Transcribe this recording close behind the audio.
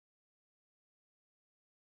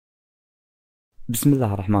بسم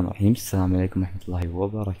الله الرحمن الرحيم. السلام عليكم ورحمة الله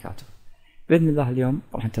وبركاته. بإذن الله اليوم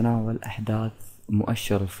راح نتناول أحداث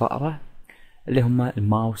مؤشر الفأرة اللي هم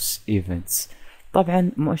الماوس ايفنتس.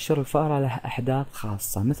 طبعا مؤشر الفأرة له أحداث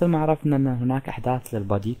خاصة، مثل ما عرفنا أن هناك أحداث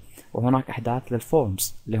للبادي وهناك أحداث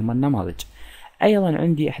للفورمز اللي هم النماذج. أيضا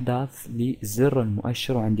عندي أحداث لزر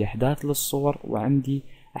المؤشر، وعندي أحداث للصور، وعندي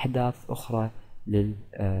أحداث أخرى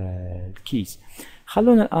للكيز.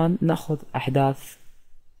 خلونا الآن نأخذ أحداث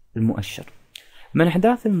المؤشر. من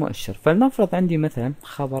أحداث المؤشر فلنفرض عندي مثلا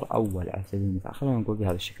خبر أول على سبيل المثال، خلونا نقول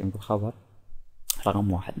بهذا الشكل، نقول خبر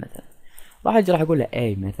رقم 1 مثلا. راح أقول له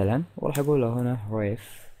A مثلا، وراح أقول له هنا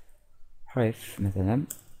ريف مثلا.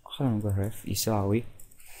 خلونا نقول ريف يساوي،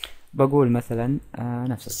 بقول مثلا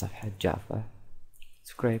نفس الصفحة جافا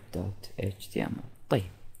script.html. طيب،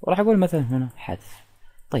 وراح أقول مثلا هنا حذف.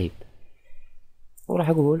 طيب، وراح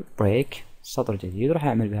أقول بريك سطر جديد، وراح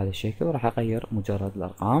أعمل بهذا الشكل، وراح أغير مجرد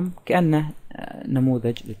الأرقام كأنه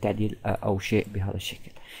نموذج للتعديل أو شيء بهذا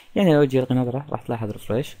الشكل. يعني لو أجي ألقي نظرة راح تلاحظ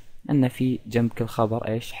ريفريش أن في جنب كل خبر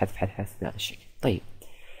إيش حذف حذف حذف بهذا الشكل. طيب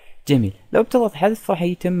جميل، لو بتضغط حذف راح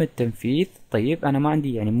يتم التنفيذ. طيب أنا ما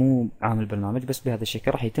عندي يعني مو عامل برنامج، بس بهذا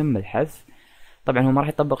الشكل راح يتم الحذف. طبعا هو ما راح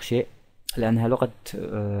يطبق شيء لأنها لغة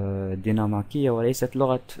ديناميكية وليست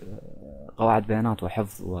لغة قواعد بيانات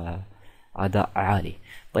وحفظ وأداء عالي.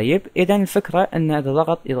 طيب إذا الفكرة أن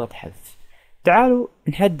إذا يضغط حذف. تعالوا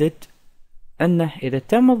نحدد أنه إذا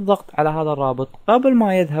تم الضغط على هذا الرابط قبل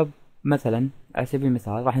ما يذهب، مثلا على سبيل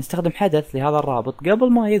المثال راح نستخدم حدث لهذا الرابط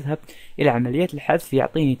قبل ما يذهب إلى عملية الحذف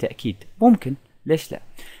يعطيني تأكيد. ممكن، ليش لا؟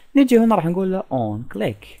 نجي هنا راح نقول له on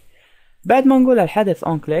click. بعد ما نقول الحدث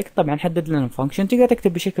on click طبعا حدد لنا function، تقدر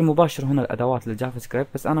تكتب بشكل مباشر هنا الأدوات للجافا سكريبت،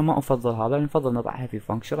 بس أنا ما أفضل هذا، نفضل نضعها في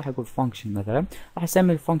function. راح أقول function مثلا، راح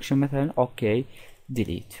أسمي الفانكشن مثلا OK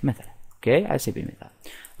delete مثلا. اوكي على سبيل المثال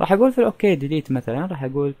راح اقول في الاوكي ديليت مثلا، راح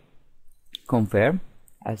اقول confirm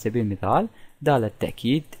على سبيل المثال دالة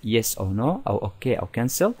تأكيد yes او no او اوكي او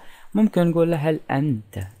cancel. ممكن نقول له هل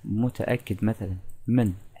انت متأكد مثلا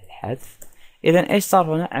من الحذف. اذا ايش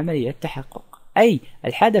صار هنا؟ عملية تحقق، اي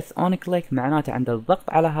الحدث on click معناته عند الضغط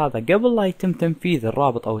على هذا قبل لا يتم تنفيذ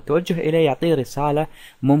الرابط او التوجه اليه يعطيه رسالة،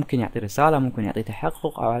 ممكن يعطي رسالة، ممكن يعطي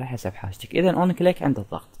تحقق او على حسب حاجتك. اذا on click عند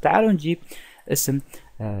الضغط. تعالوا نجيب اسم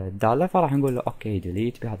دالة، فراح نقول له اوكي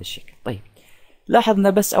ديليت بهذا الشكل. طيب لاحظنا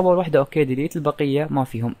بس اول واحدة اوكي ديليت، البقية ما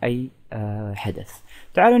فيهم اي حدث.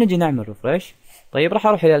 تعالوا نجي نعمل ريفرش. طيب راح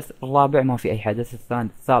اروح الى الرابع ما في اي حدث،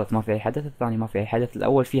 الثالث ما في اي حدث، الثاني ما في اي حدث،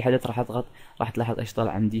 الاول في حدث. راح اضغط، راح تلاحظ ايش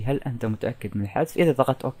طلع عندي، هل انت متأكد من الحذف. اذا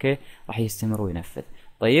ضغطت اوكي راح يستمر وينفذ.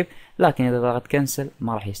 طيب لكن اذا ضغطت كنسل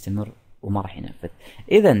ما راح يستمر وما راح ينفذ.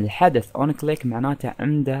 اذا الحدث اون كليك معناته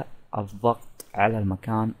عنده الضغط على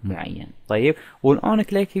المكان معين. طيب والاون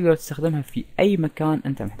كليك تقدر تستخدمها في اي مكان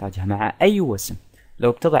انت محتاجها مع اي وسم.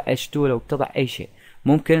 لو بتضع H2، لو بتضع اي شيء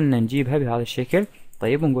ممكن ان نجيبها بهذا الشكل.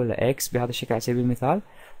 طيب ونقول له اكس بهذا الشكل على سبيل المثال،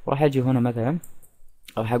 وراح اجي هنا مثلا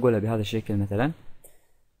راح اقولها بهذا الشكل مثلا.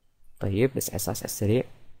 طيب بس على اساس على السريع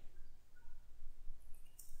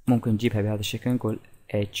ممكن نجيبها بهذا الشكل، نقول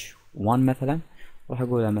H1 مثلا، راح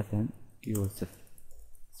اقولها مثلا يوسف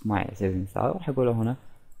اسماعيل على سبيل المثال، راح اقولها هنا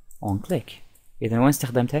on click. اذا وين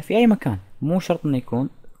استخدمتها؟ في اي مكان، مو شرط انه يكون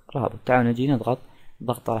رابط. تعالوا نجي نضغط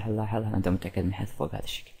ضغطه راح نلاحظ انت متاكد من حذفه بهذا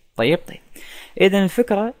الشكل. طيب اذا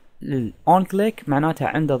الفكره الاون كليك معناتها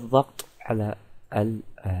عند الضغط على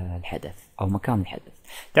الحدث او مكان الحدث.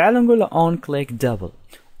 تعالوا نقول له on click double.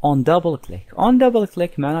 on double click، on double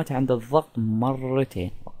click معناتها عند الضغط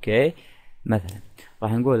مرتين. اوكي مثلا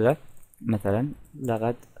راح نقول له مثلا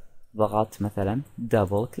لقد ضغطت مثلا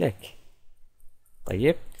double click.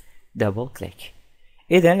 طيب دبل كليك.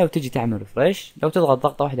 اذا لو تجي تعمل ريفرش، لو تضغط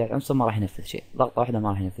ضغطه واحده على العنصر ما راح ينفذ شيء، ضغطه واحده ما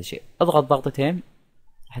راح ينفذ شيء، اضغط ضغطتين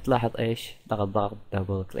راح تلاحظ ايش؟ ضغط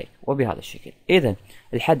دبل كليك وبهذا الشكل. اذا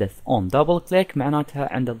الحدث اون دبل كليك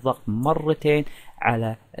معناتها عند الضغط مرتين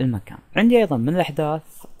على المكان. عندي ايضا من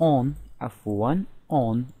الاحداث اون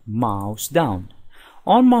ماوس داون.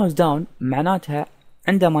 اون ماوس داون معناتها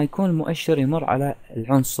عندما يكون المؤشر يمر على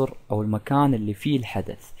العنصر او المكان اللي فيه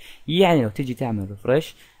الحدث. يعني لو تجي تعمل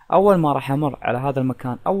ريفرش، اول ما راح امر على هذا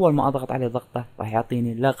المكان، اول ما اضغط عليه ضغطه راح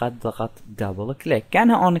يعطيني لقد ضغط دبل كليك،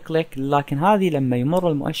 كانها اون كليك، لكن هذه لما يمر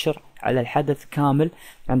المؤشر على الحدث كامل،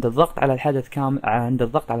 عند الضغط على الحدث كامل، عند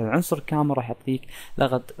الضغط على العنصر كامل راح يعطيك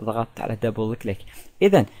لقد ضغطت على دبل كليك.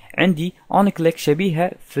 اذا عندي اون كليك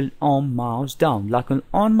شبيهه في الاون ماوس داون، لكن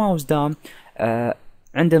الاون ماوس داون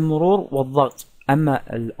عند المرور والضغط،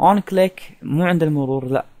 اما الاون كليك مو عند المرور،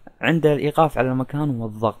 لا عند الإيقاف على المكان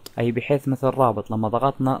والضغط، أي بحيث مثل رابط لما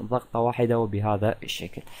ضغطنا ضغطة واحدة وبهذا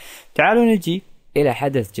الشكل. تعالوا نجي إلى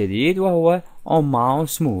حدث جديد وهو on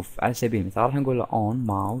mouse move. على سبيل المثال راح نقول له on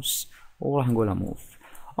mouse وراح نقولها موف.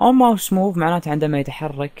 اون ماوس موف معناته عندما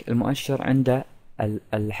يتحرك المؤشر عند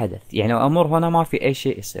الحدث، يعني لو امر هنا ما في اي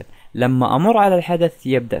شيء يصير، لما امر على الحدث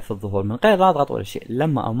يبدأ في الظهور من غير لا اضغط ولا شيء.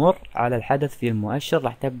 لما امر على الحدث في المؤشر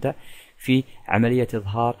راح تبدأ في عملية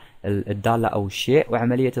اظهار الدالة او الشيء،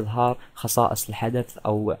 وعملية اظهار خصائص الحدث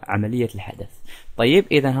او عملية الحدث. طيب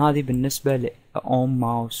اذا هذه بالنسبة ل on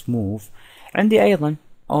mouse move. عندي ايضا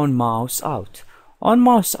on mouse out. on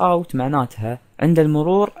mouse out معناتها عند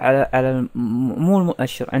المرور على مو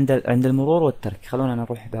المؤشر، عند المرور والترك. خلونا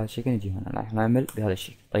نروح بهذا الشكل، نجي هنا راح نعمل بهذا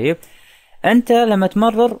الشكل. طيب انت لما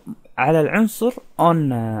تمرر على العنصر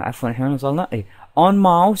on عفوا احنا وصلنا on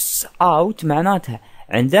mouse out معناتها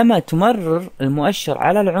عندما تمرر المؤشر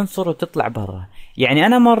على العنصر وتطلع برا. يعني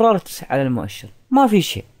انا مررت على المؤشر ما في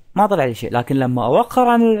شيء، ما طلع لي شيء، لكن لما اوقر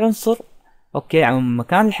عن العنصر اوكي عن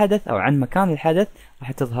مكان الحدث او عن مكان الحدث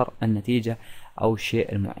راح تظهر النتيجة او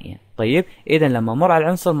الشيء المعين. طيب اذا لما امر على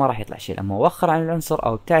العنصر ما راح يطلع شيء، لما اوخر عن العنصر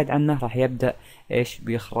او ابتعد عنه راح يبدأ ايش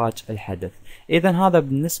باخراج الحدث. اذا هذا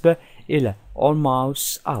بالنسبة الى on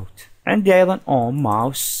mouse out. عندي ايضا on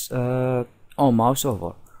mouse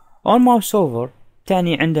over. on mouse over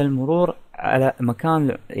تعني عند المرور على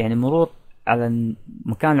مكان، يعني مرور على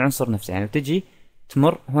مكان العنصر نفسه. يعني تجي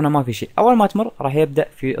تمر هنا ما في شيء، اول ما تمر راح يبدأ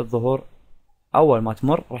في الظهور، اول ما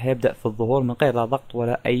تمر راح يبدأ في الظهور من غير لا ضغط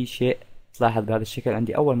ولا اي شيء. تلاحظ بهذا الشكل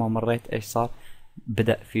عندي اول ما مريت ايش صار،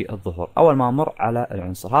 بدأ في الظهور اول ما امر على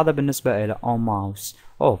العنصر. هذا بالنسبة الى on mouse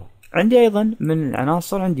over. عندي ايضا من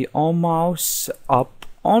العناصر عندي on mouse up.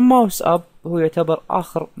 on mouse up هو يعتبر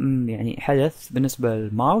اخر يعني حدث بالنسبة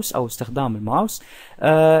للماوس او استخدام الماوس.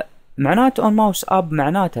 معناته on mouse up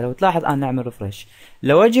معناته لو تلاحظ انا نعمل ريفرش،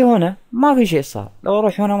 لو اجي هنا ما في شيء صار، لو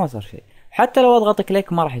اروح هنا ما صار شيء، حتى لو اضغط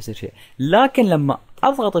كليك ما راح يصير شيء. لكن لما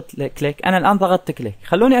اضغط كليك، انا الان ضغطت كليك،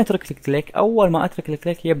 خلوني اترك الكليك، اول ما اترك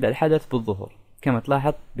الكليك يبدأ الحدث بالظهور كما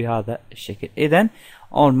تلاحظ بهذا الشكل. اذا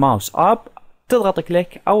on mouse up تضغط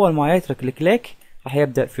كليك، اول ما يترك الكليك راح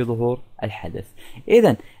يبدأ في ظهور الحدث.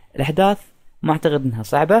 اذا الاحداث ما اعتقد انها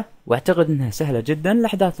صعبة، واعتقد انها سهلة جدا.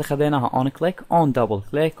 الاحداث اللي خذيناها on click, on double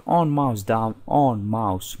click, on mouse down, on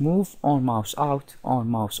mouse move, on mouse out, on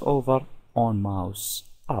mouse over, on mouse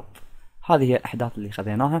up. هذه هي الاحداث اللي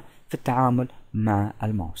خذيناها في التعامل مع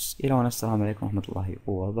الماوس. الى هنا السلام عليكم ورحمة الله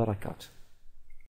وبركاته.